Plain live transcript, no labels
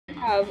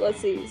have? Let's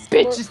see.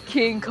 Bitch is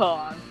King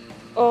Kong.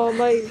 Oh,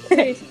 my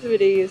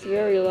creativity is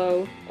very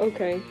low.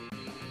 Okay.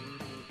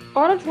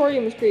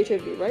 Auditorium is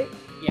creativity, right?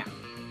 Yeah.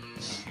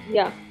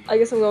 Yeah. I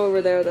guess I'm going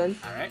over there then.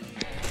 Alright.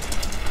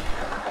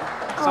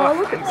 Oh,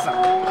 look at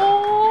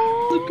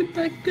Oh, look at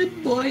that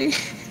good boy.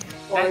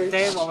 That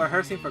day, while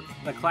rehearsing for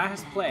the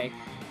class play,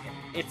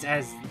 it's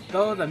as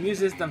though the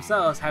muses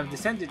themselves have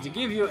descended to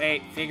give you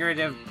a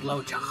figurative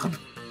blowjob.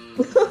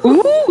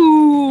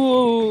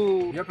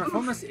 Ooh! Your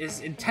performance is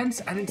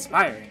intense and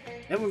inspiring.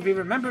 It will be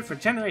remembered for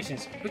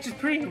generations, which is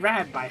pretty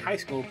rad by high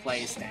school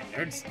play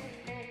standards.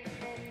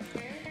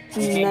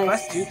 You gain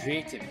 +2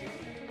 creativity.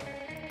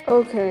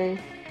 Okay.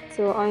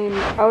 So I am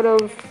out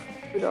of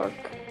the dark.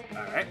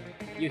 Alright.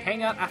 You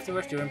hang out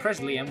afterwards to impress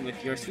Liam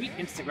with your sweet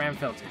Instagram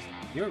filters.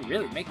 You're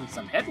really making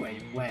some headway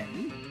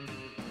when...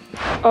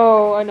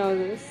 Oh, I know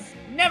this.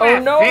 Never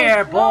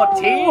fear,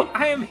 Bolty!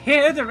 I am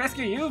here to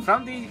rescue you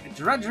from the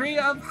drudgery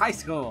of high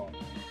school.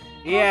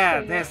 Yeah,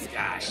 Okay. this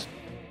guy.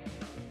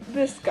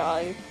 This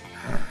guy.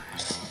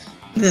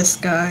 This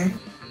guy.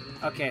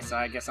 Okay, so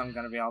I guess I'm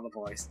gonna be all the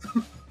boys.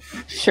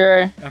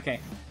 Sure. Okay.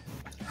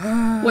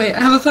 Wait, I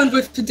have a fun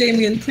voice for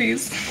Damien,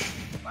 please.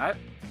 What?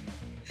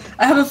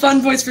 I have a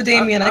fun voice for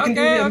Damien. I can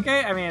do him.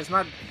 Okay. I mean, it's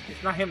not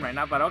him right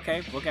now, but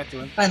okay, we'll get to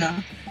him. I know.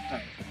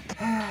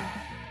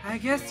 I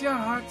guess your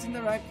heart's in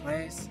the right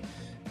place,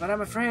 but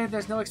I'm afraid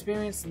there's no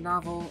experience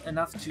novel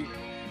enough to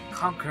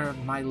conquer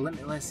my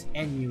limitless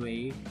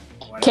ennui.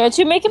 Can't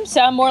you make him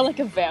sound more like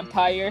a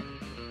vampire?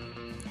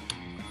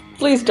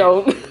 Please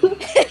don't.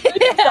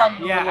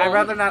 Yeah, I'd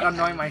rather not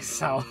annoy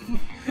myself.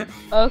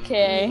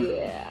 Okay.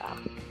 Yeah.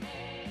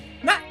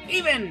 Not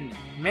even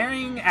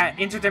marrying an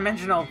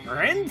interdimensional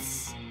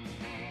prince?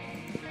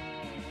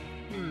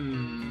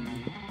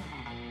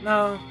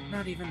 No,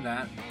 not even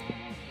that.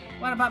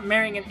 What about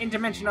marrying an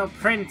interdimensional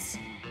prince?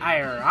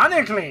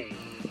 Ironically!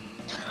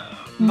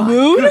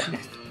 Moon?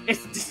 Goodness,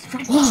 it's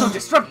disruptive, so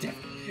disruptive.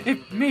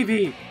 It may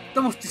be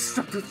the most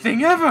disruptive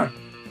thing ever.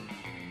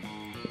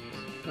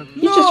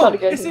 He's just trying to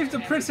get it seems the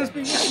prince has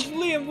been wishing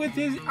Liam with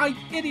his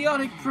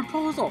idiotic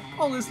proposal.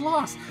 All is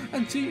lost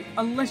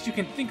unless you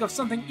can think of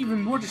something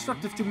even more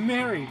disruptive to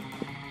marry.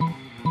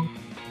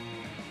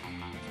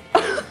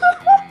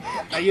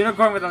 A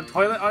unicorn with a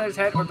toilet on his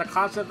head, or the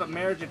concept of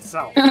marriage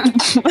itself?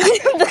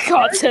 The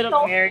concept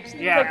of marriage.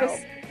 Yeah,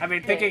 I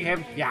mean, thinking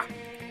him, yeah.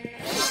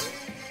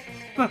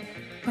 But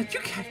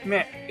you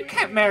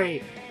can't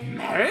marry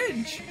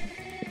marriage.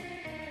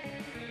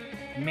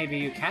 Maybe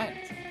you can't,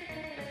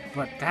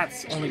 but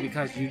that's only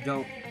because you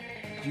do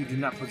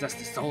not possess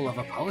the soul of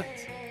a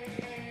poet.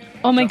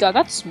 Oh my god,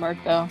 that's smart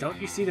though. Don't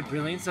you see the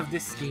brilliance of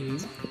this scheme?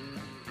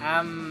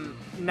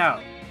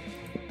 No.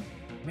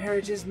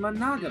 Marriage is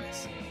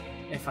monogamous.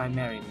 If I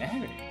marry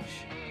marriage,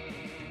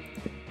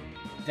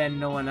 then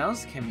no one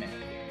else can marry.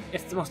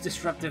 It's the most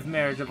disruptive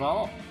marriage of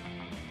all.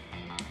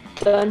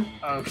 Done.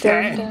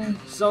 Okay. Dun, dun.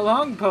 So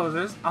long,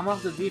 posers. I'm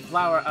off to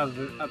deflower of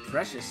a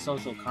precious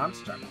social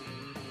construct.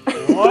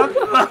 What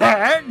the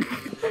heck?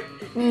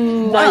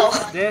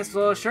 Nice. This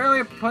will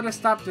surely put a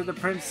stop to the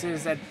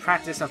prince's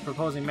practice of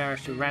proposing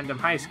marriage to random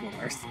high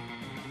schoolers.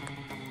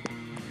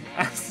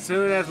 As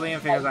soon as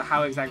Liam figures out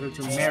how exactly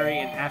to marry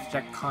an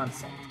abstract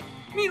concept.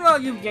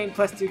 Meanwhile, you've gained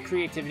 +2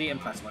 creativity and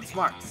 +1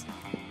 smarts.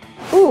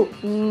 Ooh,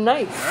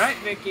 nice. Alright,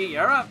 Vicky,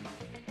 you're up.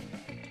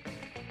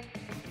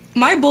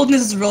 My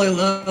boldness is really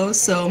low,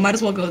 so might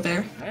as well go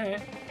there.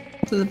 Alright.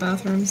 To the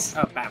bathrooms.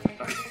 Oh,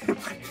 bathroom.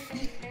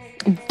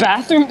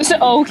 Bathrooms?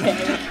 Okay.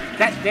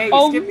 That day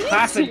you skip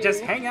class and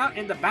just hang out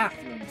in the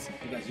bathrooms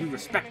because you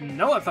respect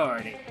no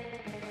authority.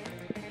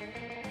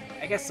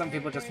 I guess some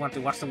people just want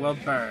to watch the world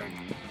burn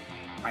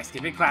by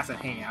skipping class and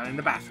hanging out in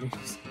the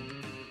bathrooms.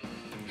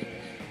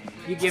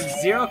 You give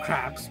 0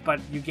 craps,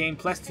 but you gain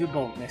 +2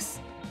 boldness.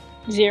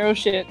 0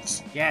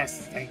 shits.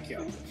 Yes, thank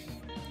you.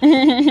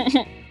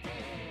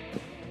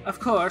 Of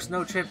course,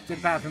 no trip to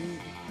the bathroom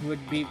would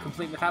be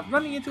complete without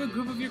running into a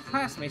group of your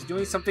classmates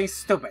doing something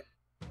stupid.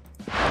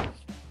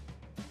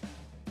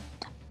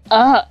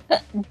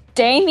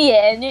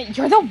 Damien,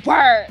 you're the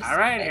worst!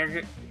 Alright,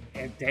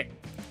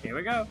 here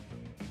we go.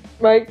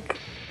 Mike.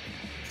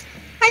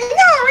 I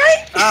know,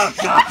 right? Oh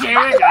god, here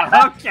we go.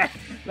 Okay.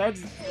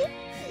 Let's...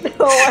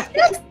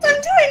 Yes,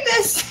 I'm doing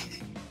this!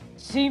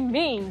 She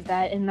means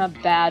that in a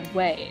bad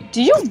way.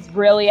 Do you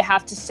really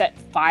have to set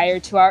fire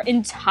to our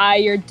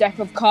entire deck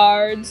of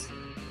cards?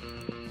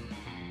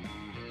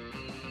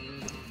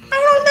 I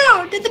don't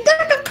know. Did the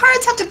deck of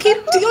cards have to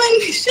keep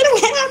dealing shitting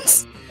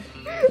hands?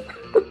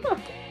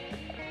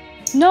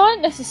 Not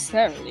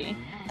necessarily.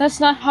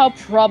 That's not how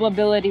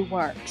probability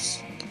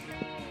works.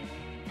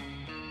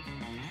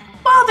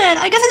 Well then,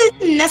 I guess I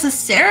didn't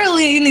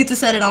necessarily need to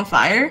set it on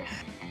fire.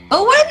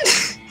 But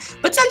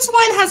but since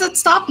when has it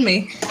stopped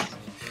me?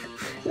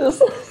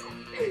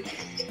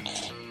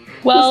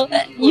 Well,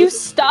 you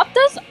stopped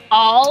us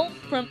all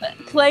from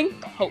playing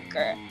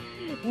poker.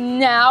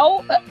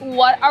 Now,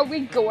 what are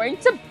we going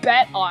to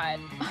bet on?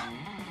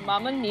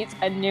 Mama needs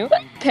a new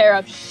pair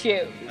of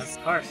shoes.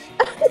 Of course.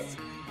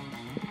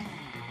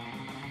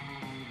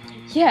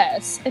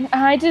 Yes, and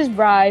I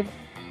derive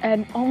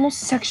an almost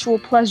sexual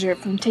pleasure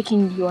from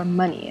taking your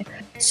money.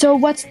 So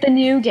what's the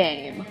new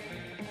game?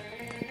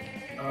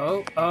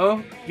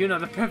 Oh, you know,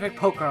 the perfect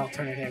poker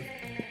alternative.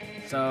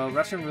 So,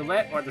 Russian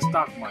roulette or the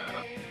stock market?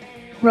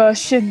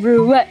 Russian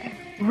roulette.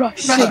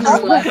 Russian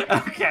roulette.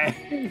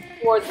 Okay.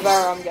 Towards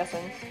Vera, I'm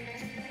guessing.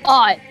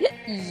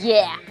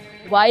 Yeah.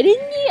 Why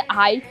didn't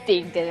I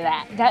think of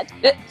that? That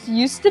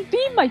used to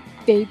be my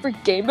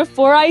favorite game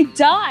before I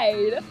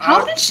died.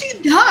 How did she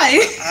die?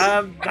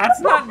 That's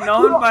not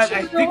known, but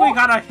I think we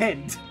got a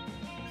hint.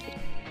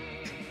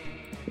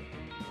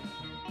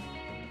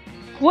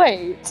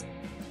 Wait.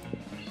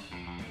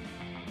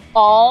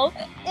 All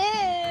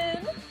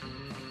in.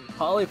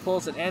 Holly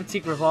pulls an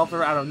antique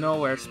revolver out of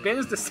nowhere,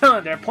 spins the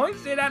cylinder,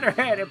 points it at her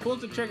head, and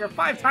pulls the trigger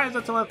 5 times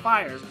until it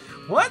fires.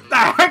 What the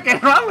heck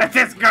is wrong with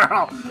this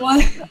girl?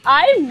 What?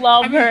 I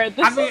love her.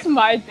 This is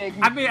my big.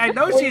 I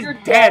know she's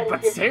dead,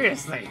 but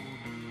seriously.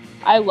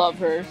 I love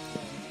her.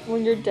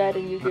 When you're dead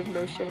and you give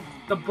no shit.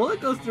 The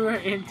bullet goes through her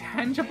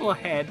intangible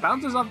head,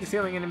 bounces off the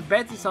ceiling, and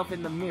embeds itself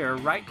in the mirror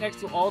right next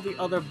to all the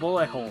other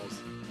bullet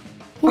holes.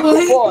 What?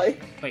 Oh boy.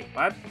 Wait,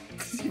 what?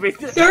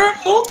 There are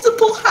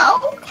multiple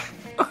how?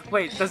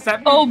 Wait, does that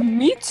mean... Oh,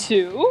 me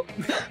too.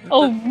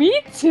 Oh,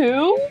 me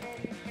too.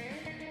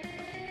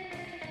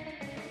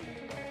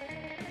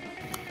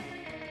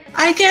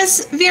 I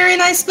guess very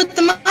nice with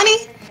the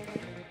money.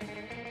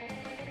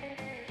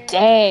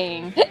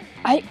 Dang.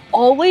 I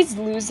always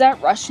lose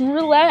that Russian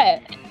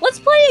roulette. Let's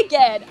play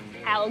again.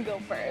 I'll go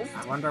first.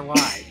 I wonder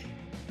why.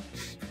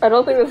 I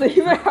don't think that's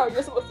even how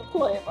you're supposed to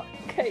play it, but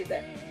okay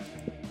then.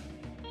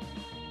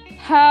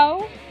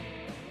 How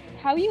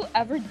you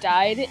ever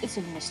died is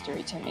a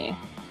mystery to me.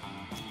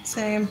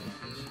 Same.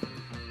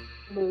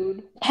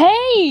 Mood.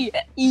 Hey!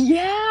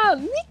 Yeah,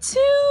 me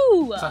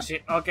too! So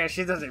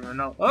she doesn't even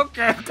know.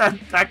 Okay,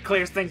 that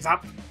clears things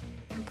up.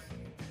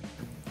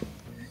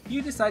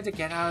 You decide to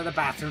get out of the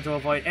bathroom to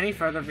avoid any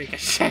further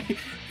ricochet.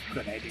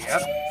 Good idea.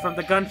 From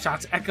the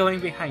gunshots echoing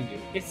behind you.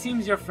 It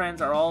seems your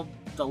friends are all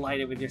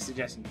delighted with your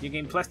suggestion. You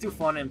gain +2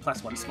 fun and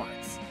 +1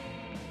 smarts.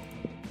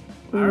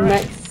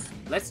 Alright, Nice.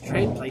 let's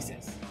trade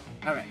places.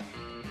 Alright.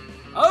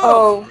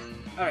 Oh.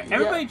 Alright,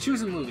 everybody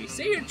choose a movie.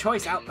 Say your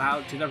choice out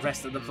loud to the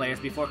rest of the players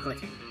before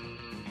clicking.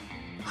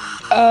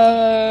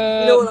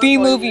 B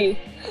movie.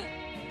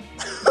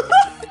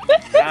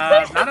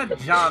 Not a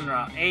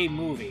genre, a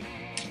movie.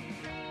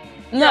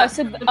 No, I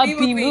said a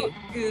B movie.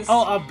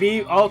 Oh, a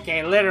B.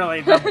 Okay,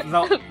 literally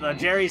the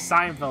Jerry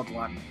Seinfeld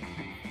one.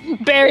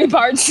 Barry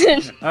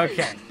Barton.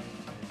 Okay.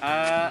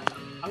 I'm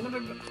gonna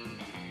go.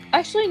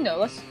 Actually, no.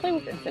 Let's play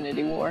with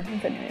Infinity War.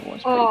 Infinity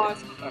War's pretty Oh,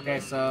 good. Okay,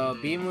 so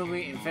B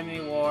movie,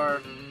 Infinity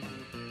War.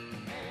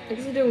 I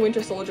guess I do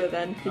Winter Soldier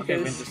then. Okay,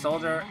 Because... Winter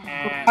Soldier,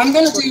 and I'm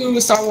gonna do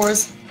Star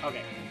Wars.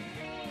 okay.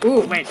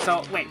 Ooh. Wait.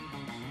 So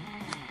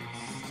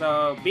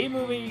B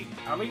movie.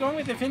 Are we going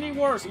with Infinity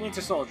War or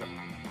Winter Soldier?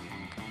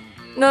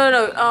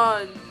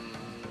 No.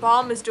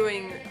 Bomb is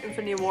doing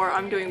Infinity War.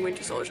 I'm doing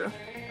Winter Soldier.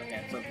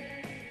 Okay, so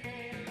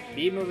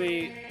B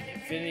movie,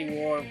 Infinity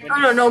War.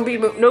 Winter No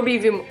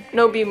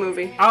B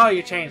movie. Oh,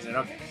 you changed it.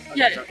 Okay.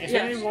 Yeah, So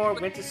Infinity yes. War,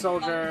 Winter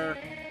Soldier.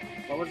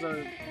 What was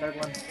the third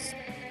one?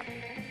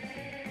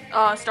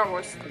 Star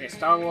Wars. Okay,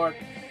 Star Wars.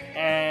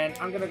 And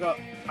I'm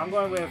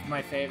going with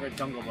my favorite,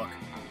 Jungle Book.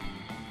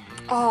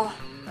 Oh,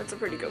 that's a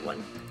pretty good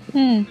one.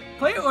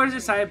 Player orders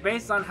decide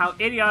based on how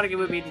idiotic it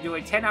would be to do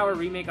a 10-hour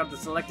remake of the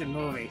selected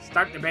movie.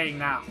 Start debating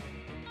now.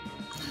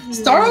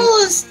 Star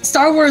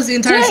Wars, the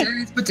entire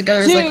series put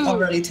together is like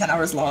already 10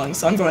 hours long,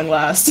 so I'm going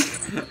last.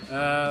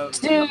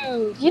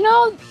 Dude, you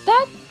know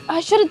that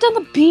I should have done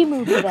the B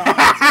movie then. Damn!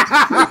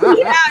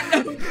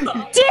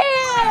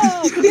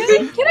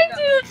 Can I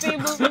do the B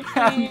movie,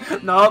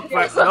 please? Nope,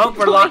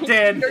 we're locked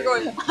in. You're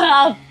going.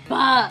 Ah,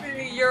 fuck.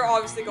 You're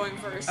obviously going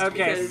first.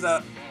 Okay, because...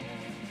 so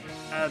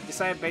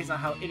decide based on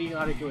how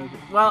idiotic it would be.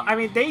 Well, I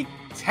mean, they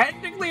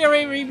technically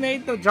already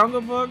remade the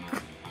Jungle Book.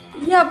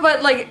 Yeah,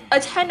 but like a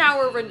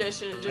 10-hour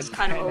rendition is just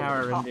kind of over the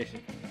 10-hour top.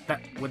 rendition.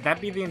 Would that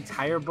be the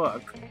entire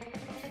book?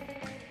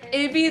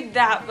 It'd be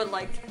that, but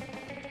like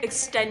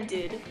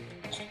extended.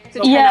 to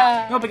So- 10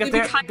 Yeah. No, because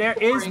It'd be kind there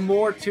of is boring.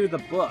 more to the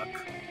book.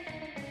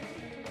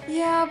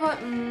 Yeah, but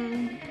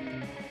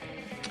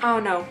oh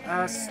no.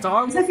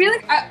 Star Wars. I feel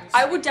like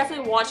I would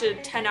definitely watch a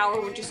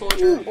 10-hour Winter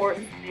Soldier or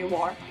Infinity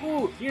War.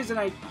 Ooh, here's an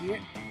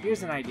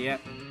idea.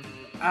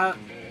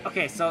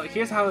 Okay, so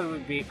here's how it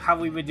would be. How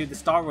we would do the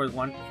Star Wars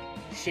one,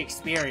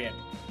 Shakespearean.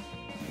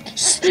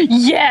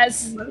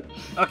 Yes.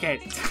 Okay.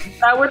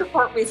 That would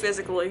hurt me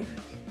physically.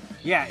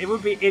 Yeah, it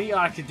would be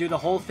idiotic to do the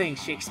whole thing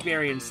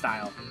Shakespearean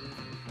style.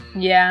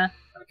 Yeah.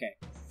 Okay,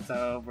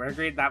 so we're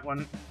agreed that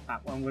one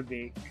would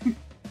be.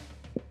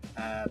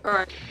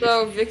 Alright,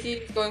 so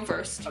Vicky's going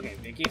first. Okay,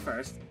 Vicky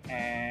first,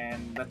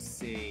 and let's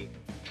see.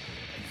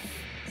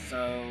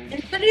 So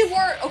Infinity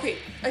War, okay,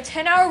 a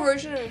 10-hour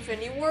version of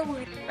Infinity War would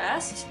be the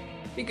best,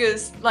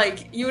 because,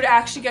 like, you would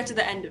actually get to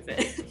the end of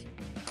it.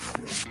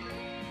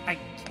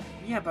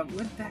 yeah, but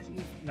would that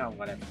no,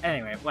 whatever.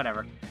 Anyway,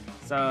 whatever.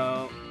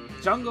 So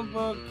Jungle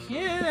Book,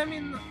 yeah, I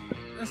mean,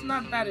 it's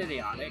not that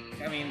idiotic.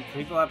 I mean,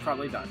 people have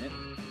probably done it.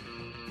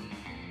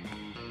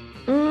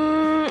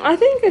 I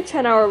think a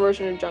 10-hour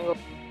version of Jungle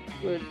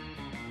would.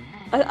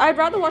 I'd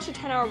rather watch a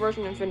 10-hour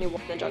version of Infinity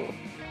War than Jungle.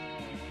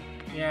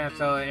 Yeah,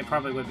 so it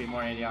probably would be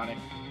more idiotic.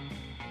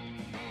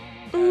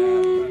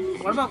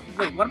 What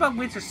about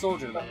Winter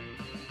Soldier though?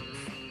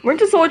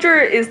 Winter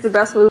Soldier is the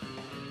best movie,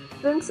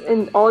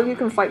 and all of you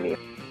can fight me.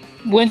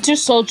 Winter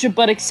Soldier,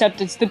 but except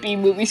it's the B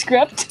movie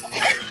script.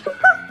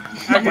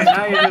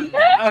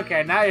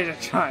 Okay, now you're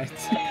just trying to.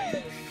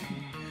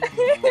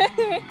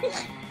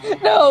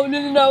 No.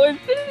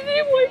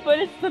 Infinity War, but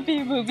it's the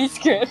B movie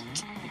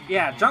script.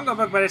 Yeah, Jungle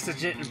Book, but it's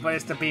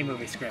the B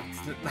movie script.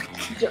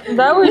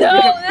 That was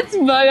that's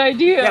my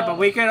idea. Yeah, but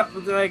we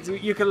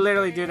could you could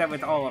literally do that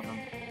with all of them.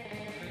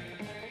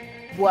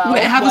 Well,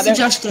 Wait, I have a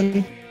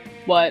suggestion.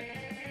 What?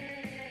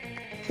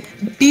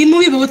 B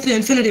movie, but with the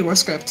Infinity War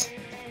script.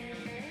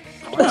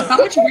 How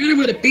much weirder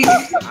would it be?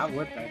 How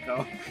would that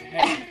go?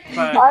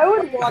 But I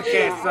would watch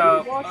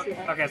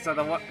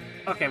that.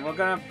 Okay, we're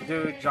gonna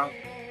do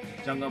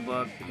Jungle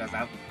Book because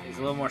that is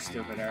a little more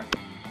stupider.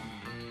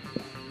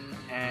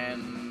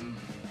 And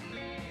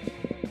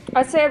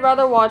I'd say I'd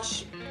rather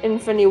watch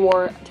Infinity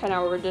War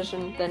 10-hour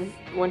edition than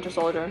Winter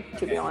Soldier,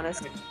 to be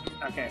honest.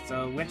 Okay,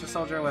 so Winter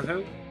Soldier with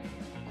who?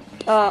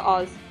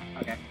 Oz.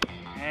 Okay,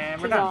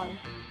 and we're done. Kazan.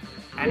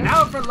 And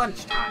now for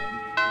lunchtime.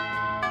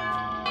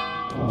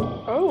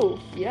 Oh,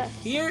 yes.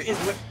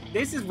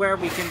 This is where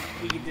we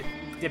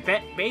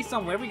debate based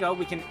on where we go.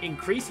 We can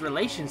increase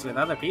relations with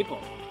other people.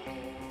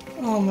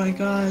 Oh my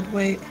god,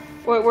 wait.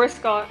 Wait, where's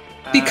Scott?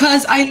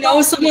 Because I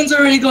know someone's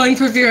already going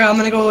for Vera, I'm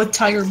gonna go with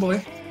Tiger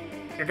Boy.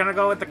 You're gonna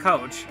go with the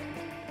coach.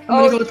 I'm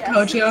gonna go with the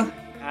coach, yeah.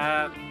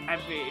 I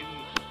mean,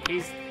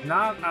 he's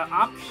not an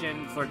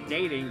option for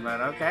dating,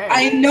 but okay.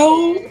 I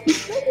know,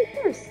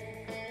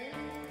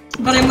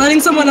 but I'm letting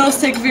someone else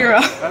take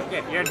Vera.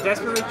 Okay, you're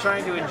desperately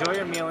trying to enjoy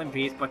your meal in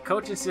peace, but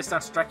coach insists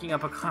on striking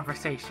up a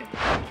conversation.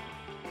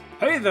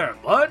 Hey there,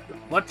 bud.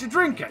 What you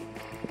drinking?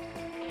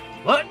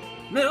 What?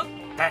 Milk?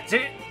 That's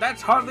it?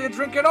 That's hardly a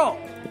drink at all.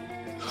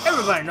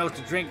 Everybody knows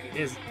the drink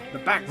is the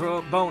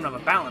backbone of a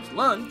balanced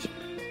lunch.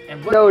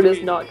 And No, it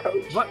is not,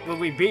 Coach. What would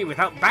we be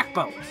without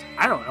backbones?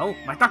 I don't know.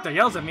 My doctor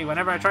yells at me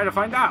whenever I try to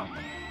find out.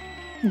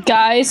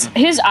 Guys,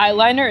 his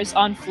eyeliner is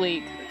on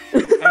fleek.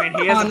 I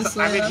mean,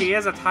 Honestly, he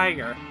is a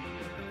tiger.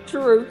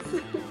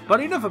 Truth.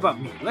 But enough about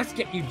me. Let's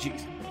get you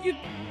juice.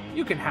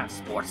 You can have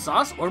sports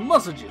sauce or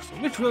muscle juice.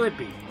 Which will it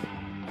be?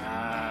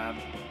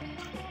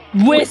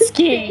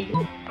 Whiskey.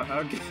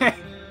 Okay.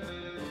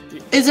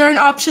 Is there an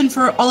option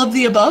for all of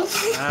the above?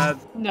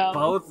 No.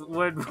 Both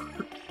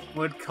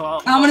would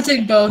call. I'm gonna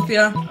take both,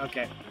 yeah.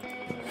 Okay.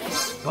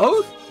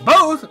 Both?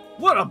 Both?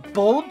 What a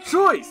bold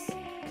choice!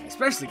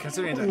 Especially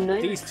considering that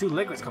Nice. these two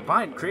liquids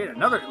combined create a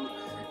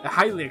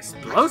highly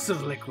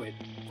explosive liquid.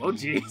 Oh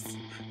jeez.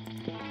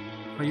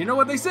 Well, you know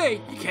what they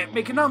say, you can't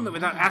make an omelet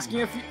without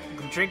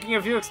drinking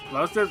a few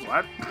explosives,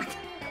 what?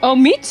 Oh,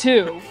 me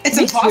too. It's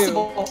Me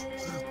impossible.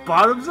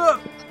 Bottoms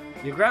up!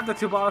 You grab the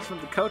two bottles from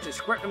the coach and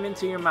squirt them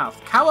into your mouth.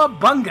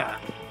 Cowabunga!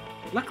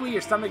 Luckily,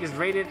 your stomach is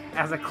rated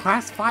as a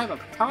Class 5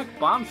 atomic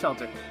bomb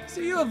shelter,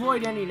 so you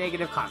avoid any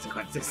negative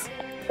consequences.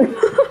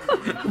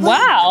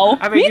 Wow.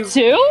 I mean, me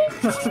too.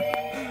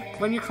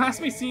 When your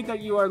classmates see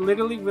that you are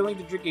literally willing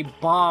to drink a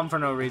bomb for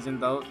no reason,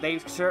 though, they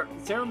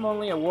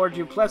ceremonially award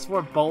you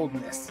 +4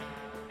 boldness.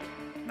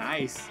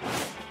 Nice.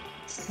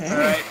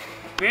 Alright.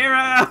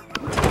 Vera!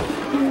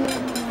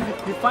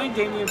 You find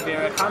Damien and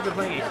Vera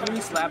contemplating a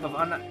huge slab of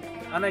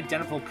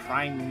unidentifiable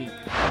prime meat.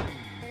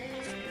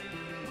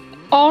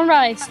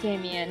 Alright,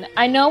 Damien.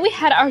 I know we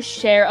had our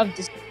share of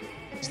this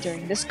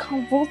during this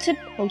convoluted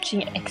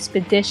poaching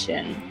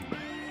expedition.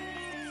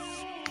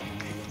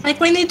 Like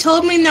when they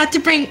told me not to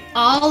bring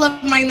all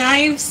of my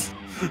knives.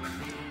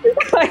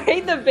 I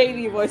hate the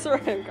baby voice for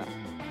him.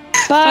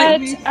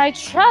 But I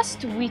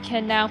trust we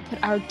can now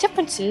put our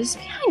differences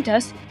behind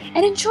us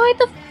and enjoy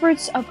the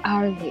fruits of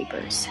our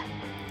labors.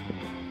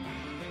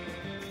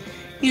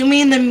 You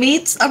mean the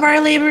meats of our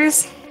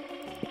labors?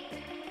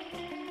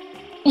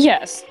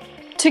 Yes.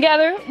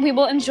 Together, we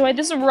will enjoy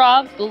this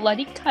raw,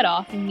 bloody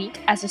cut-off meat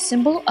as a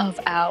symbol of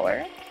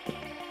our...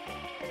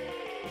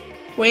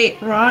 Wait,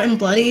 raw and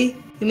bloody?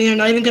 You mean you're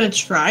not even gonna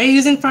try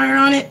using fire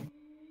on it?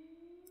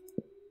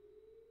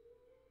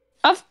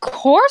 Of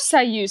course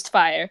I used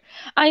fire.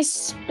 I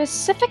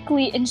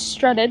specifically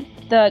instructed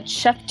the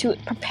chef to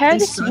prepare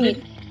this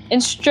meat.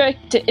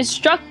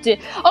 Instructed.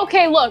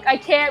 Okay, look, I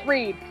can't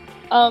read.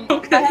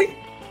 Okay.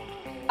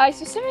 I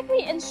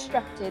specifically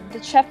instructed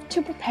the chef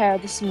to prepare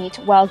this meat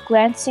while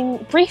glancing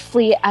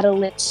briefly at a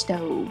lit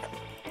stove.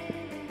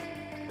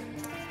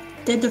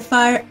 Did the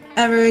fire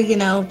ever,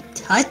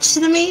 touch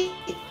the meat?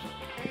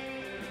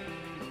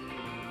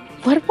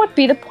 What would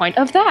be the point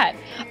of that?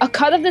 A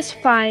cut of this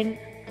fine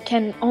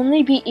can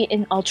only be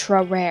eaten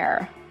ultra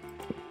rare.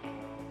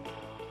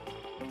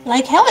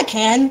 Like hell it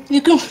can.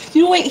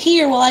 You wait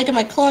here while I get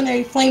my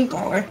culinary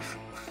flamethrower.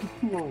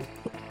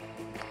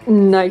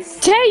 Nice.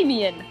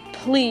 Damien,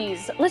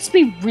 please, let's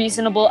be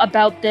reasonable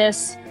about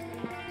this.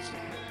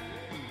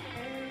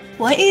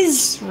 What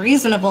is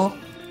reasonable?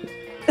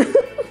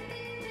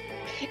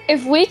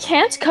 If we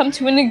can't come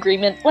to an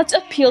agreement, let's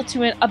appeal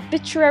to an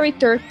arbitrary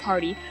third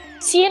party.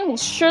 Cian will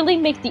surely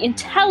make the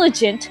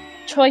intelligent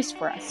choice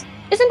for us.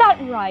 Isn't that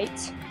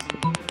right?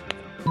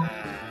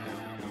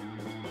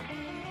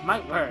 My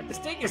word, the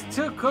steak is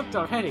too cooked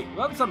already.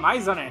 Rub some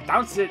ice on it and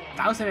douse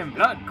it in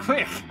blood,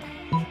 quick!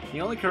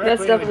 The only correct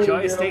way to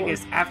enjoy a steak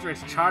is after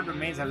its charred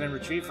remains have been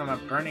retrieved from a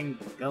burning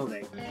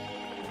building.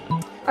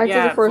 I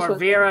did the first for one.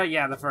 Vera,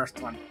 yeah, the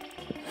first one.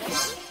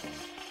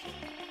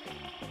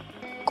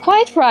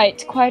 Quite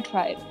right, quite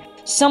right.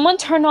 Someone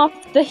turn off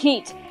the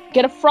heat.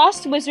 Get a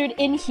frost wizard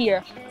in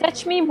here.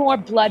 Fetch me more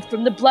blood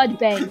from the blood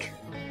bank.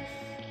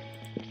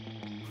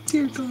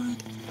 Dear God.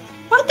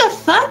 What the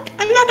fuck?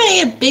 I'm not gonna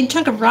eat a big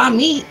chunk of raw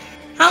meat.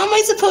 How am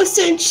I supposed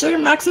to ensure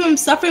maximum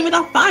suffering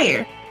without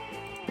fire?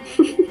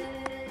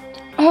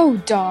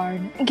 Oh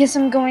darn. I guess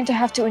I'm going to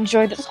have to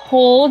enjoy this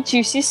whole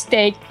juicy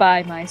steak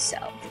by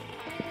myself.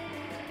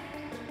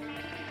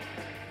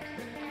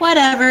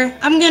 Whatever.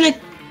 I'm gonna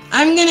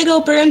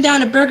go burn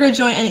down a burger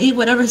joint and eat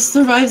whatever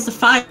survives the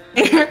fire.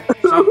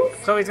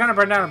 So he's gonna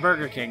burn down a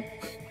Burger King.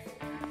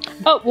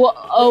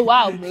 Oh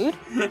wow, mood?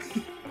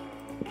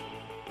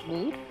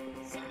 Mood?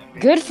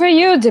 Good for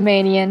you,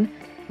 Damanian.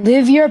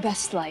 Live your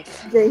best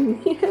life.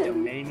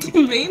 Damanian.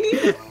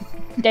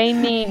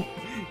 Damien.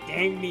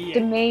 Damanian.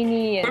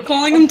 Damanian. We're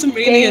calling him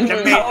Tamanian.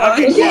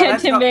 Okay, yeah,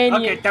 let's go. Damanian.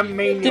 Okay,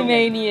 Damanian.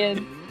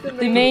 Damanian.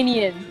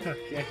 Damanian.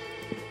 Okay.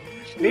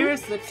 Vera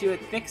slips you a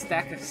thick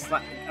stack of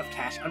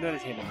cash under the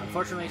table.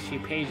 Unfortunately, she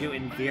pays you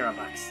in Vera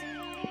bucks.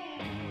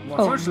 More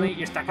fortunately,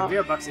 your stack of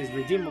Vera bucks is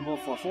redeemable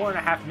for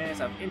 4.5 minutes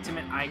of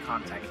intimate eye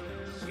contact.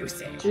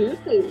 Usage.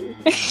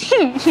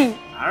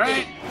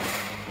 Alright.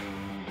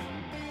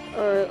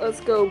 Alright,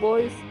 let's go,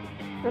 boys.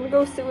 I'm gonna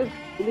go sit with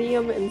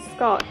Liam and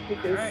Scott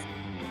because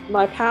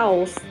my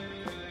pals.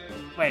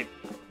 Wait,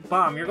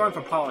 Bomb, you're going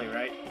for Polly,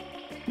 right?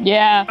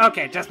 Yeah,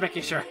 Okay, just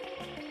making sure.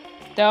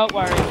 don't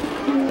worry.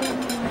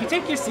 You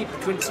take your seat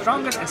between the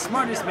strongest and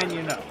smartest men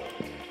you know.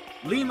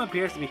 Liam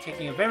appears to be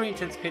taking a very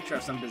intense picture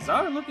of some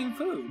bizarre-looking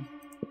food.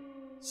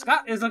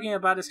 Scott is looking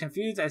about as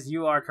confused as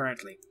you are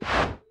currently.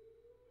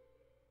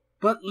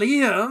 But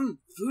Liam,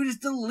 food is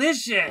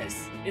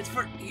delicious! It's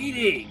for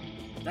eating!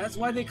 That's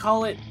why they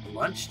call it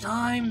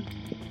lunchtime?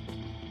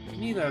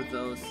 Neither of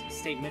those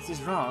statements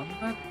is wrong,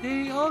 but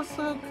they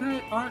also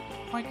aren't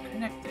quite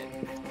connected.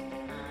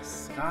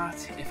 Scott,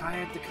 if I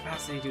had the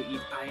capacity to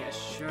eat, I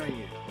assure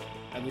you,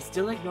 I would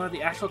still ignore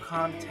the actual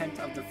content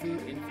of the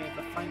food in favor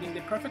of finding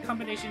the perfect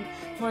combination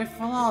for a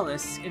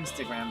flawless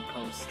Instagram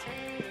post.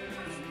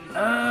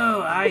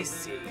 Oh, I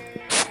see.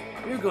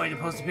 You're going to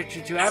post a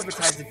picture to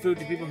advertise the food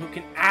to people who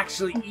can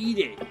actually eat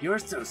it. You're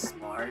so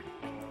smart.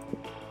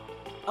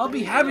 I'll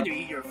be happy to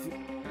eat your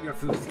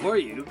food for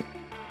you.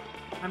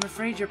 I'm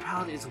afraid your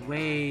palate is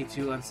way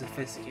too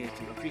unsophisticated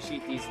to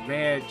appreciate these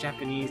rare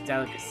Japanese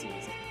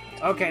delicacies.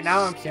 Okay,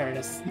 now I'm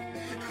curious.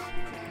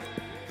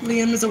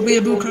 Liam is a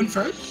weeaboo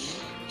confirmed.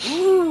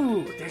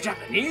 Ooh, they're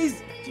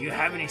Japanese? Do you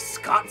have any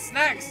Scott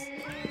snacks?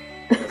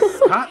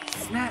 Scott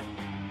snack?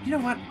 You know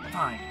what?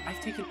 Fine.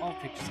 I've taken all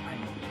pictures. I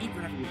will eat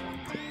whatever you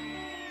want.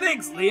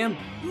 Thanks, Liam.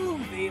 Ooh,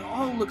 they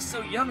all look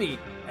so yummy.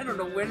 I don't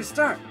know where to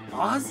start.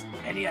 Oz,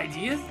 any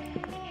ideas?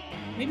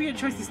 Maybe your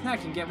choice of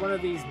snack can get one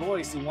of these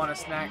boys who want to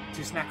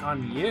snack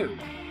on you.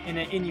 In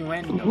an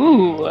innuendo.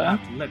 Ooh. Not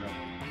literal.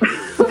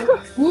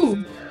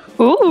 Ooh.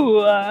 Ooh.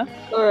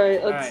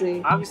 Alright, let's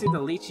see. Obviously, the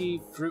lychee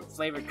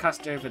fruit-flavored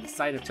custard with a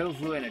side of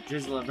tofu and a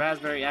drizzle of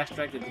raspberry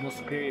extract is the most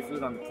superior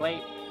food on the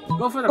plate.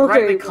 Go for the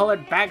brightly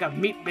colored bag of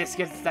meat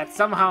biscuits that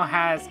somehow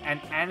has an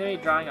anime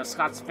drawing of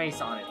Scott's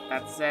face on it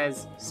that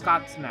says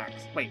Scott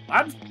Snacks. Wait,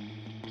 what?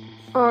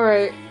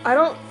 Alright, I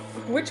don't.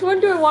 Which one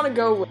do I want to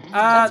go with?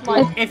 That's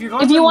my... If you're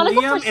going for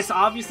Liam, it's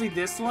obviously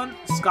this one.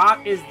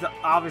 Scott is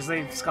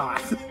obviously Scott.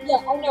 Yeah,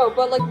 I know,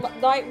 but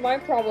like my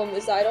problem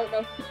is I don't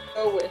know who to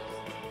go with.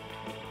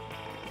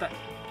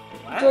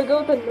 What? Do I go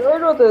with the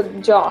nerd or the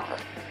jock?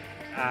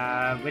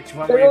 Which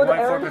one were you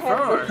going for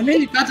before? I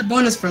mean, you got the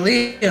bonus for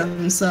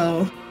Liam,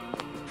 so.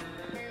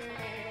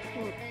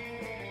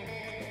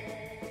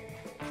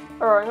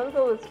 Alright, I'm gonna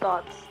go with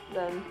Scott's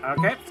then.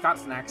 Okay, Scott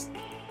Snacks.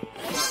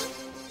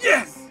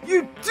 Yes!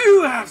 You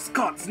do have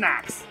Scott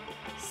Snacks!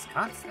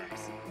 Scott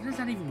Snacks? What does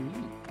that even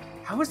mean?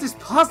 How is this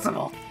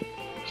possible?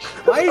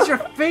 Why is your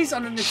face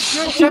on an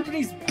obscure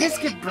Japanese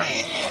biscuit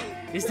brand?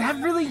 Is that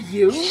really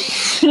you?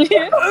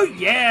 Oh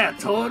yeah,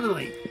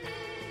 totally.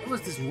 There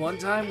was this one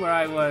time where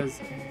I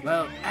was,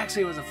 well,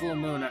 actually it was a full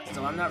moon,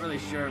 so I'm not really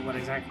sure what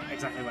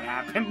exactly what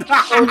happened.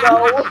 Oh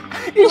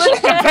no! He went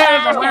to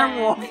bed as a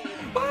werewolf.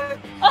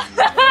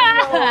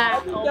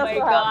 Oh my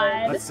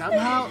god. But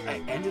somehow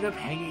I ended up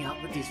hanging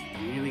out with these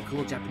really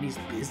cool Japanese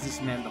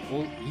businessmen the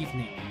whole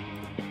evening.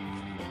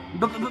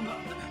 But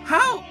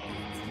how?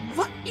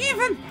 What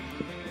even?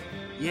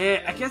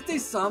 Yeah, I guess they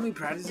saw me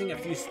practicing a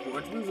few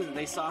sports moves and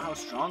they saw how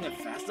strong and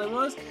fast I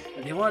was,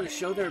 and they wanted to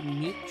show their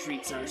meat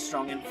treats are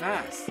strong and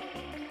fast.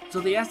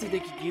 So they asked if they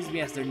could use me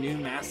as their new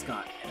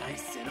mascot, and I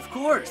said of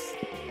course.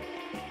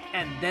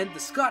 And then the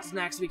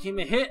Chaos-Necros became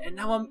a hit, and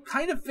now I'm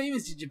kind of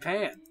famous in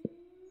Japan.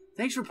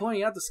 Thanks for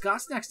pointing out the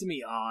Chaos-Necros to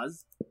me,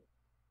 Oz.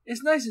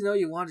 It's nice to know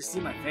you want to see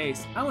my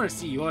face. I want to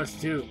see yours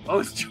too. Oh,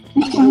 it's true.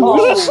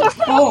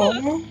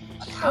 Oh.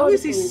 How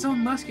is he so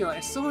muscular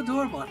and so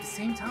adorable at the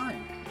same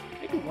time?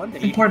 Maybe one day.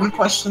 Important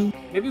question.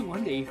 Maybe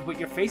one day you can put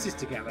your faces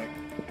together.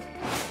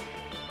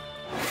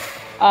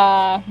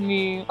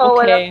 Me. Oh,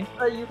 Okay. wait,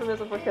 that's a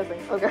euphemism for kissing.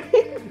 Okay.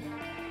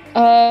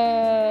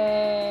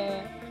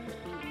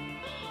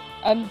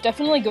 I'm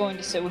definitely going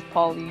to sit with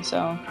Polly, so.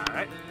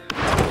 Alright.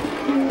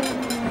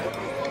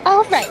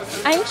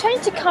 Alright, I'm trying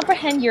to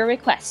comprehend your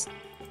request.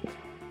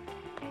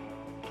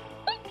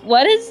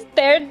 What is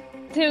there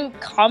to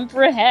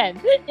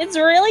comprehend? It's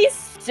really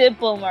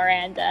simple,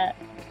 Miranda.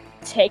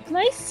 Take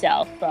my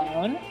cell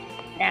phone,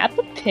 snap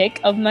a pic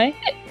of my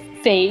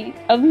face,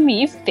 of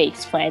me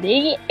face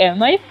planting and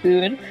my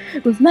food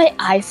with my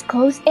eyes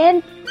closed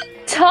and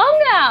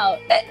tongue out.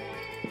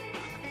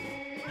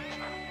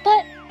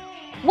 But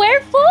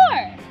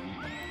wherefore?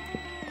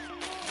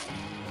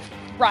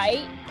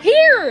 Right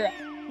here,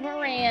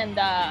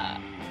 Miranda.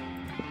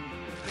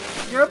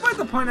 You're about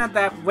to point out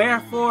that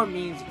wherefore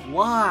means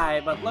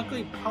why, but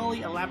luckily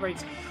Polly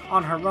elaborates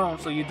on her own,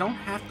 so you don't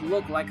have to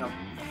look like a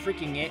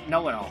freaking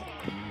know-it-all.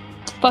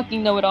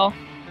 Fucking know-it-all.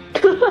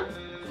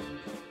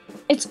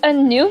 It's a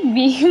new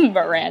meme,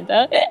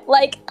 Miranda.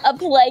 Like a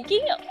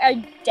plaguing or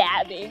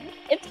dabbing.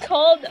 It's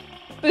called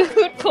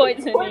food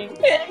poisoning.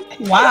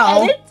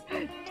 Wow. And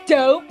it's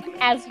dope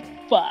as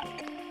fuck.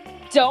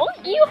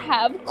 Don't you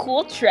have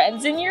cool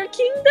trends in your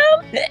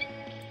kingdom?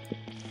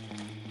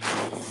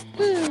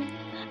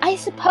 I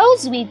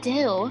suppose we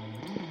do.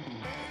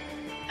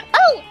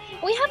 Oh,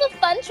 we have a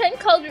fun trend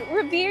called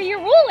Revere Your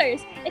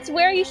Rulers. It's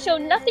where you show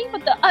nothing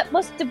but the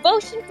utmost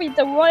devotion for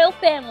the royal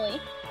family.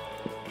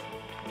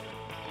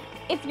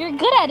 If you're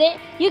good at it,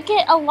 you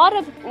get a lot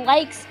of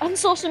likes on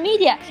social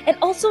media and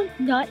also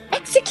not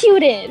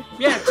executed.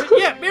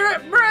 Yeah,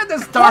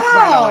 Miranda's dark,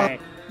 by the way.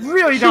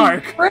 Really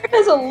dark.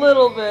 Miranda's a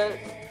little bit.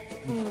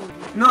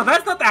 No,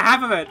 that's not the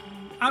half of it.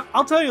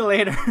 I'll tell you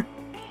later.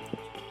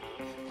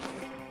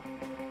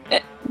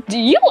 Do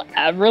you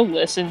ever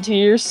listen to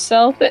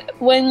yourself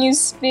when you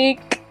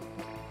speak?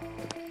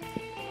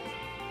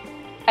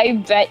 I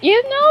bet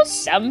you know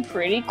some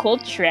pretty cool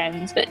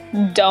trends,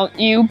 don't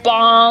you,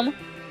 Bomb?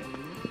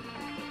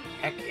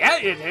 Heck yeah,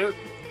 you do.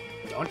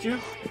 Don't you?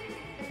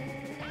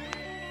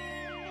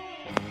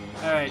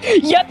 Alright.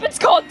 Yep, it's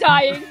called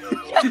dying.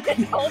 Yep,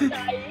 it's called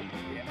dying.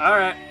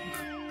 Alright.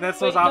 This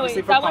was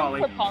obviously for that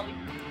Polly. one's for Polly.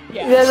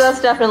 Yeah, Yeah.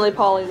 that's definitely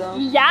Polly though.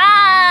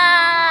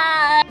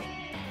 Yeah.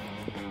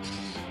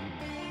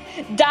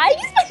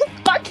 Dying's my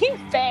fucking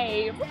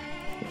fave.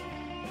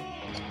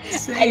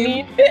 Same. I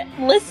mean,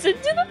 listen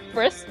to the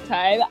first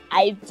time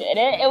I did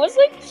it. It was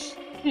like,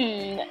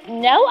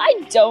 now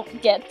I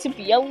don't get to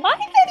be alive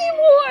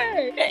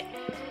anymore.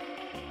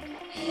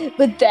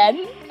 But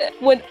then,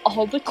 when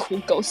all the cool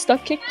ghost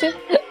stuff kicked in,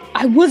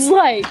 I was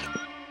like,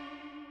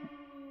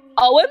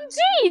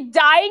 OMG,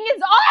 dying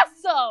is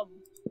awesome!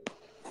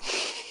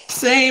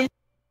 Same.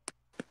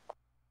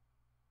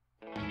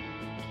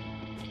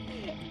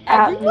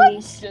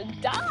 Everyone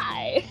should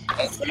die.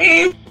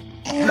 Same.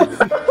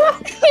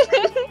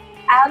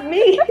 Add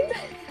me.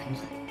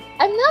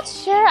 I'm not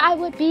sure I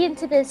would be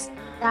into this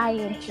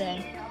dying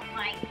thing. Oh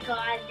my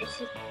god,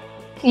 this is.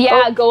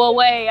 Yeah, go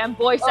away. I'm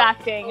voice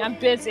acting. I'm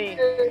busy.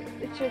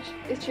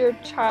 It's your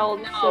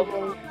child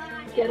sibling.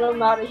 Get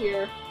him out of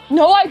here.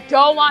 No, I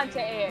don't want to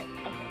eat.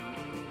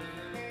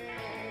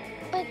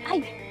 But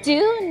I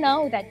do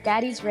know that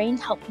Daddy's reign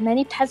helped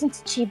many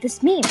peasants achieve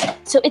this meme.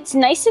 So it's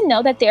nice to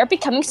know that they are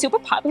becoming super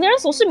popular on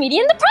social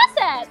media in the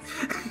process.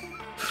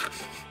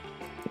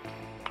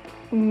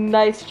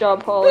 Nice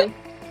job, Polly.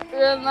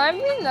 Remind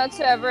me not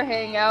to ever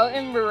hang out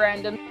in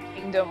Miranda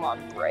Kingdom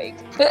on break.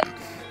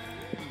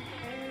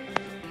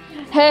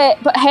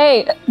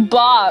 Hey,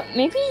 Bob,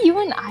 maybe you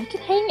and I could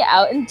hang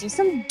out and do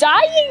some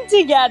dying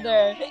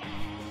together.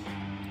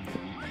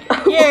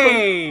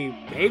 Yay!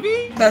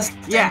 Maybe? Best.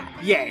 Yeah,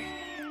 yay.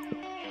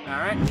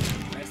 Alright,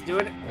 let's do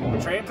it.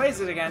 Trade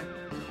places again.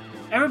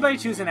 Everybody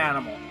choose an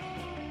animal.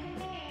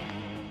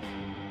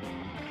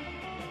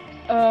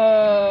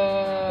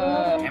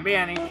 Can't be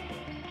any.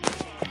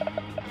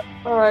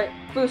 Alright,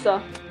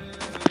 Fusa.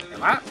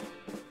 What?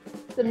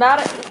 The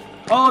Mata.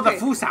 Oh, the Okay.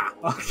 Fusa!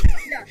 Okay.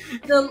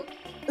 The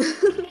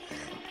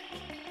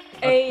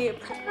a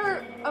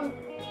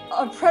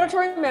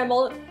predatory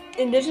mammal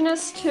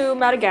indigenous to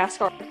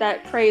Madagascar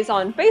that preys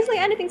on basically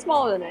anything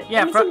smaller than it.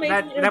 Yeah, And it's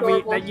amazing and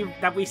adorable.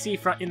 that we see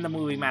in the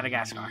movie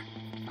Madagascar.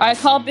 I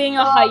call being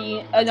a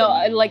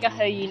hyena, like a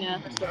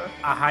hyena.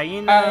 A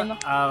hyena,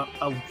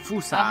 a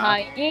Fusa. A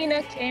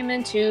hyena came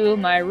into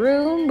my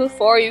room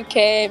before you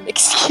came.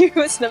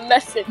 Excuse the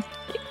message.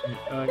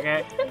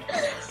 Okay,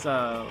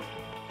 so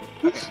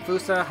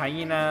Fusa,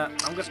 hyena.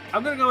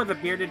 I'm gonna go with a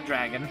bearded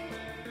dragon.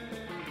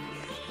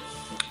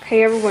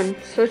 Hey everyone,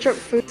 search up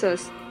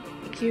Fusas.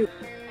 Cute.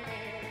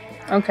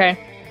 Okay.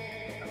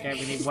 Okay,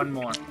 we need one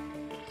more.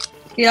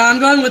 Yeah, I'm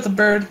going with the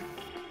bird.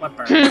 What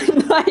bird?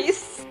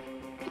 Nice.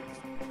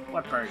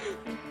 What bird?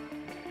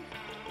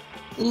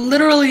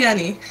 Literally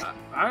any.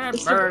 Alright,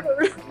 Just a bird.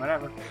 bird.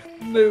 Whatever.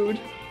 Mood.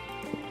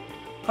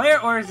 Player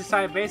orders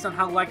decide based on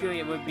how likely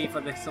it would be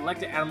for the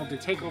selected animal to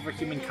take over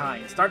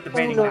humankind. Start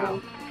debating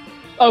now.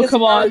 Oh, It's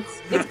come on.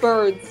 birds. It's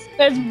birds.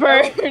 It's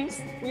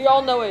birds. We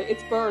all know it.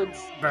 It's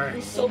birds. There's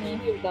Birds. so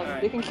many of them.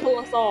 Alright. They can kill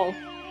us all.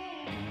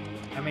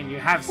 I mean, you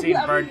have Have seen you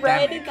ever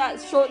read Birdemic.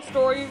 that short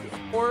story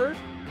for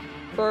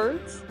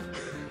birds?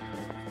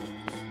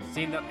 Have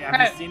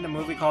you seen the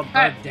movie called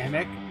Hey.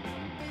 Birdemic?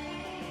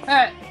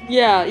 Hey,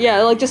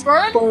 Yeah, like just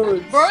birds.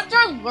 birds. Birds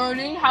are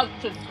learning how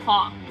to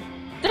talk.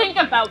 Think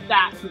about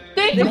that.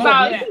 Think They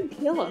about can it.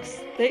 kill us.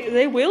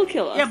 They will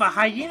kill us. Yeah, but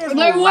hyenas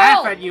They will laugh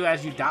will. at you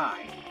as you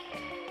die.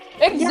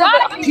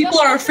 Exactly. People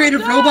are afraid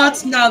of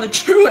robots now. The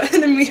true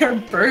enemy are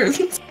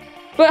birds.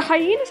 But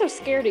hyenas are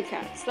scaredy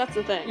cats. That's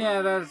the thing.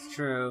 Yeah, that's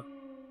true.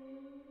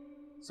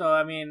 So,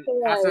 I mean,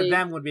 Right. after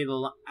them would be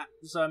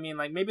so, I mean,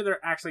 like, maybe they're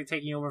actually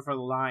taking over for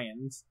the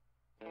lions.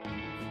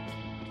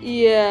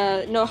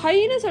 Yeah. No,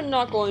 hyenas are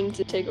not going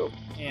to take over.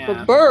 Yeah.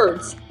 But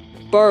birds.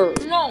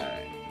 Birds. No.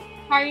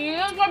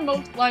 Hyenas are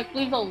most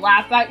likely to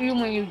laugh at you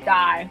when you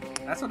die.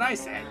 That's what I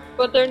said.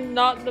 But they're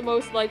not the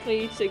most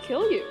likely to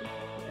kill you.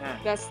 Yeah.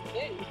 That's the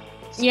thing.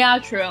 Yeah,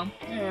 true.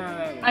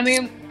 Yeah. I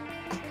mean,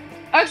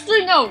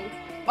 actually, no.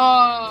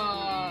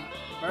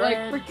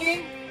 Like,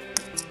 Birds.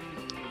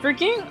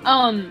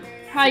 freaking,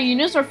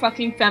 hyenas are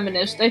fucking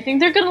feminist. I think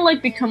they're gonna,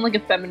 like, become, like, a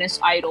feminist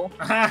idol.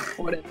 Or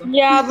whatever.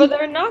 Yeah, but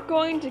they're not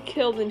going to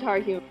kill the entire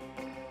human.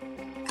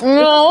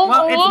 No.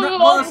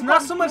 well, it's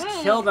not so much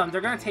kill them.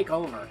 They're gonna take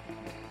over.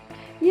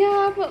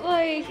 Yeah, but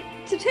like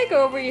to take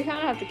over, you kind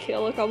of have to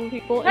kill a couple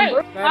people. Hey, And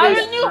birds- That is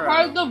haven't you true.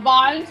 heard the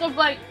vines of,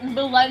 like,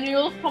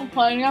 millennials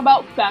complaining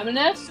about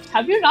feminists?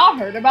 Have you not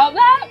heard about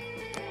that?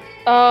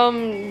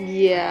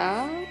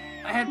 yeah.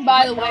 I had,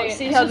 By the way,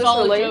 See this how is this all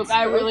a relates? joke.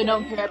 I really Okay.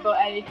 don't care about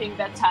anything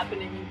that's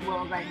happening in the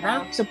world right now,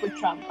 Huh? except with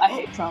Trump. I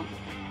hate Trump.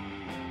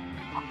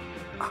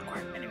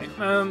 awkward. Anyway,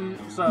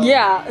 so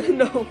Yeah.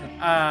 No.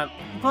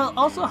 well,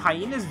 also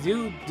hyenas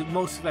do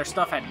most of their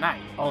stuff at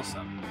night, also.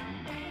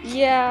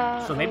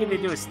 Yeah. So maybe they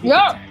do a sneak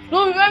Yeah, attack.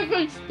 so they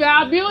can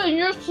stab you in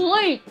your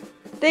sleep.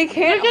 They They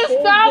can't can hold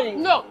stab.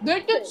 things. No,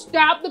 they can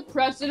stab the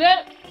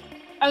president,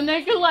 and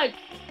they can like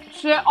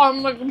sit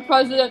on like the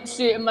president's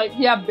seat and like,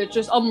 yeah,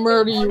 bitches, I'll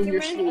murder you in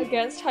your Argument sleep.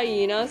 against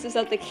hyenas is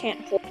that they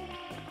can't hold.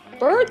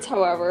 Birds,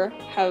 however,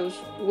 have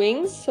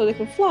wings so they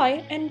can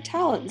fly and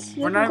talons.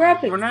 So We're they can not. grab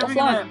things We're not while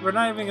even flying. gonna. We're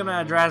not even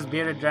gonna address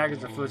bearded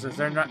dragons or fusas.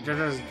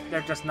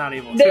 They're just not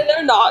able to.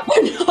 They're not.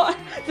 They're not.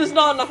 There's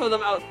not enough of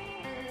them out.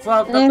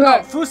 Well, Okay. no,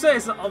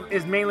 Fusa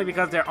is mainly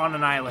because they're on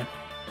an island.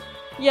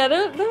 Yeah,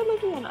 they're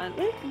living on island.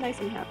 They're nice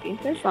and happy.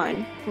 They're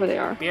fine where they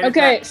are. Bearded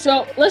Okay,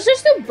 so let's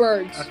just do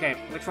birds. Okay,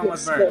 which one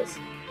was Yes, birds?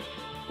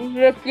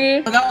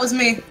 Ricky. Oh, that was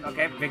me.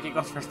 Okay, Vicky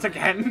goes first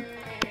again.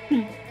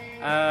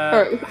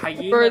 Alright,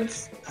 Hyena.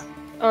 birds.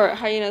 Alright,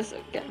 hyenas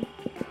again.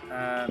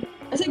 Uh,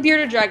 I say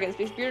bearded dragons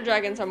because bearded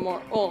dragons are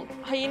more. Oh,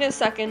 hyenas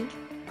second.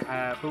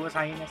 who was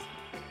hyenas?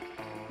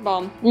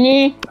 Bomb.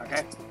 Me.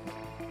 Okay,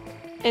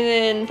 And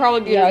then probably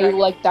bearded Yeah, you dragons.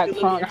 like that You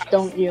live in your crunch, house.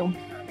 don't you?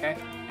 okay,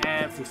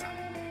 and Fusa.